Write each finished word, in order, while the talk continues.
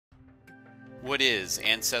What is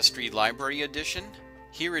Ancestry Library Edition?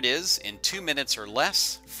 Here it is in 2 minutes or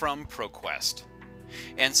less from ProQuest.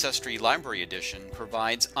 Ancestry Library Edition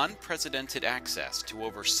provides unprecedented access to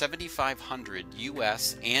over 7,500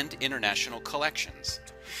 U.S. and international collections,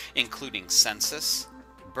 including census,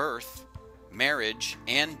 birth, marriage,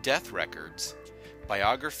 and death records,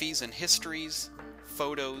 biographies and histories,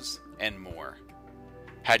 photos, and more.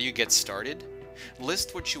 How do you get started?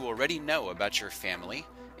 List what you already know about your family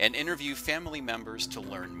and interview family members to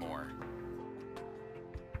learn more.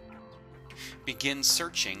 Begin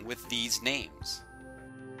searching with these names.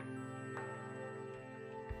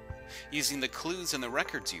 Using the clues in the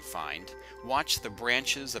records you find, watch the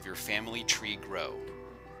branches of your family tree grow.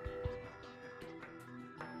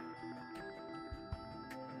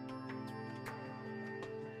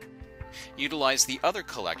 Utilize the other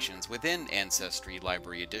collections within Ancestry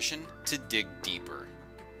Library Edition to dig deeper.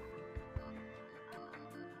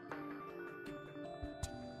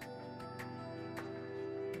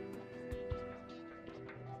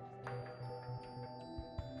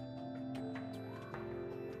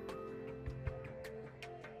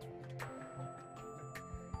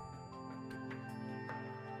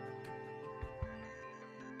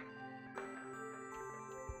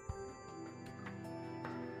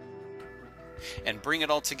 And bring it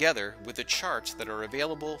all together with the charts that are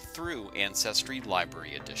available through Ancestry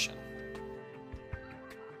Library Edition.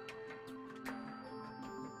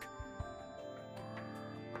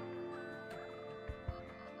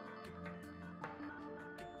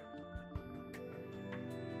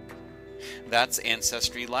 That's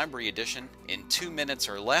Ancestry Library Edition in 2 minutes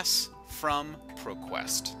or less from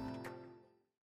ProQuest.